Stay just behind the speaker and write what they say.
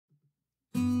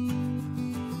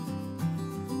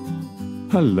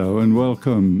Hello and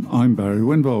welcome. I'm Barry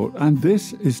Winbolt, and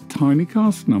this is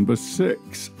Tinycast number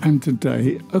 6. And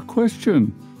today, a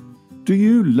question. Do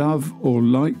you love or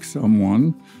like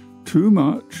someone too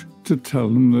much to tell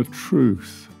them the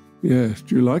truth? Yes,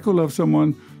 do you like or love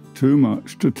someone too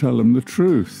much to tell them the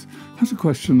truth? That's a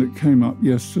question that came up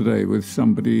yesterday with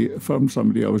somebody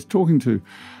I was talking to.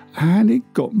 And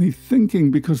it got me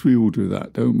thinking, because we all do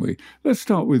that, don't we? Let's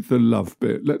start with the love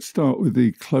bit. Let's start with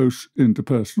the close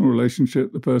interpersonal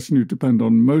relationship, the person you depend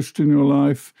on most in your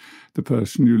life, the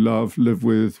person you love, live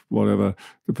with, whatever,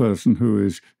 the person who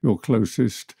is your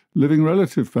closest living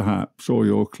relative, perhaps, or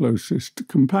your closest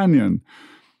companion.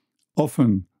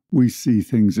 Often we see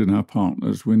things in our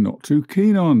partners we're not too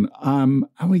keen on, and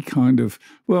we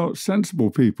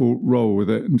sensible people roll with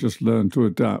it and just learn to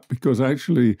adapt, because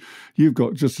actually you've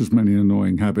got just as many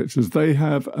annoying habits as they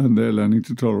have, and they're learning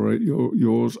to tolerate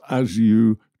yours as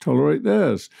you tolerate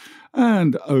theirs.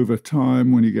 And over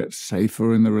time, when you get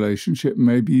safer in the relationship,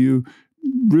 maybe you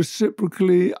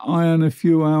reciprocally iron a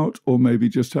few out, or maybe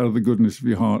just out of the goodness of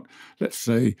your heart. Let's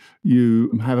say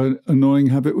you have an annoying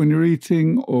habit when you're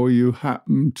eating, or you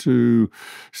happen to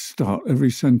start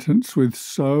every sentence with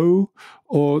 "so,"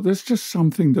 or there's just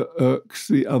something that irks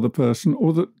the other person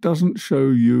or that doesn't show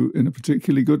you in a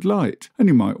particularly good light, and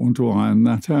you might want to iron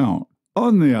that out.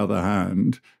 On the other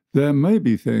hand, there may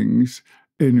be things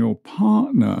in your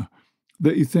partner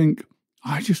that you think,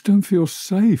 I just don't feel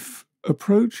safe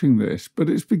approaching this, but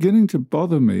it's beginning to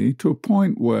bother me to a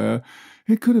point where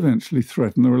it could eventually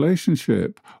threaten the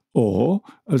relationship. Or,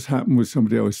 as happened with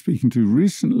somebody I was speaking to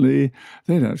recently,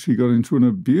 they'd actually got into an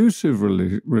abusive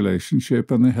relationship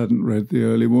and they hadn't read the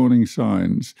early warning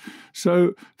signs.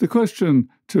 So the question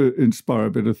to inspire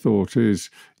a bit of thought is,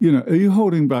 are you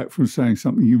holding back from saying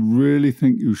something you really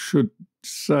think you should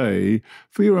say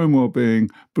for your own well-being,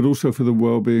 but also for the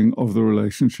well-being of the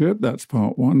relationship? That's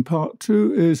part one. Part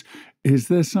two is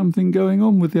there something going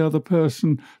on with the other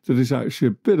person that is actually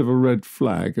a bit of a red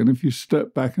flag? And if you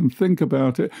step back and think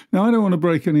about it, now I don't want to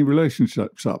break any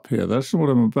relationships up here, that's not what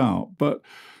I'm about, but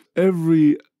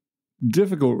every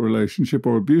difficult relationship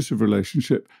or abusive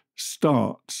relationship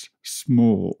starts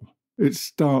small. It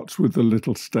starts with the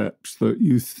little steps that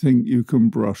you think you can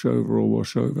brush over or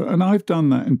wash over. And I've done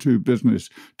that in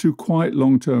two quite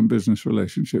long-term business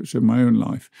relationships in my own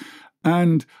life.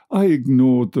 And I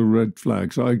ignored the red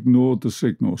flags. I ignored the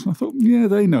signals. And I thought, yeah,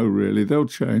 they know really, they'll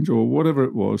change, or whatever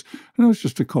it was. And it was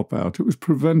just a cop-out. It was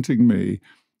preventing me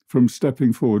from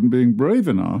stepping forward and being brave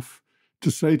enough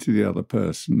to say to the other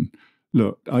person,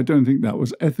 look, I don't think that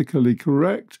was ethically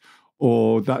correct,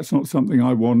 or that's not something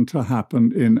I want to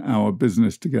happen in our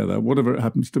business together, whatever it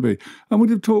happens to be. And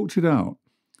we'd have talked it out.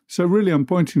 So really, I'm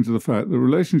pointing to the fact that the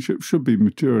relationship should be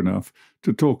mature enough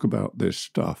to talk about this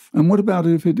stuff. And what about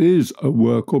if it is a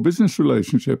work or business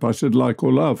relationship? I said like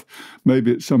or love.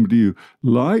 Maybe it's somebody you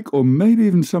like, or maybe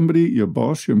even somebody, your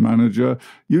boss, your manager,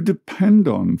 you depend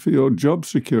on for your job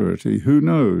security. Who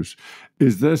knows?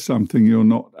 Is there something you're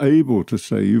not able to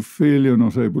say, you feel you're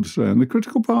not able to say? And the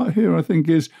critical part here, I think,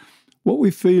 is what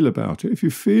we feel about it. If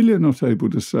you feel you're not able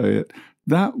to say it,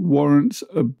 that warrants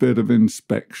a bit of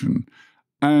inspection.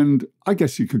 And I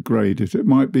guess you could grade it. It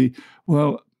might be,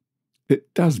 well,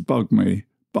 it does bug me,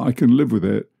 but I can live with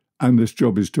it, and this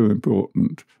job is too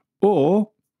important. Or,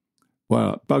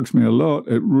 well, it bugs me a lot,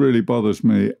 it really bothers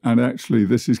me, and actually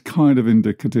this is kind of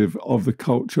indicative of the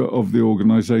culture of the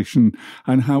organisation,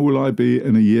 and how will I be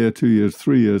in a year, 2 years,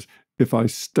 3 years, if I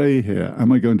stay here?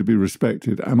 Am I going to be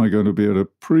respected? Am I going to be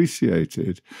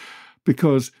appreciated?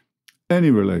 Because any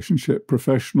relationship,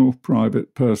 professional,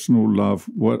 private, personal, love,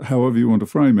 however you want to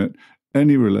frame it,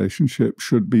 any relationship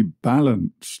should be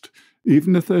balanced.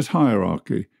 Even if there's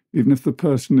hierarchy, even if the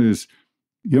person is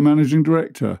your managing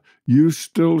director, you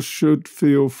still should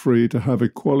feel free to have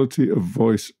equality of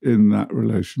voice in that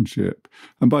relationship.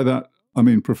 And by that, I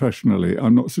mean professionally.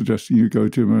 I'm not suggesting you go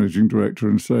to a managing director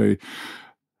and say,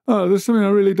 oh, there's something I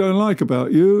really don't like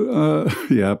about you.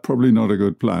 Yeah, probably not a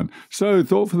good plan. So,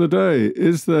 thought for the day,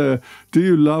 do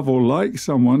you love or like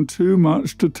someone too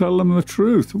much to tell them the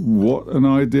truth? What an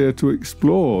idea to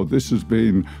explore. This has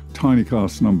been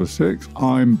Tinycast number 6.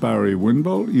 I'm Barry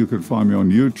Winbolt. You can find me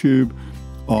on YouTube,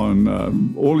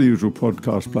 on all the usual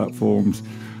podcast platforms.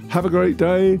 Have a great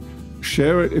day.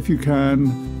 Share it if you can.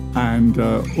 And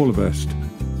all the best.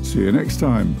 See you next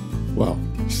time. Well,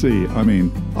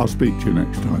 I'll speak to you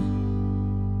next time.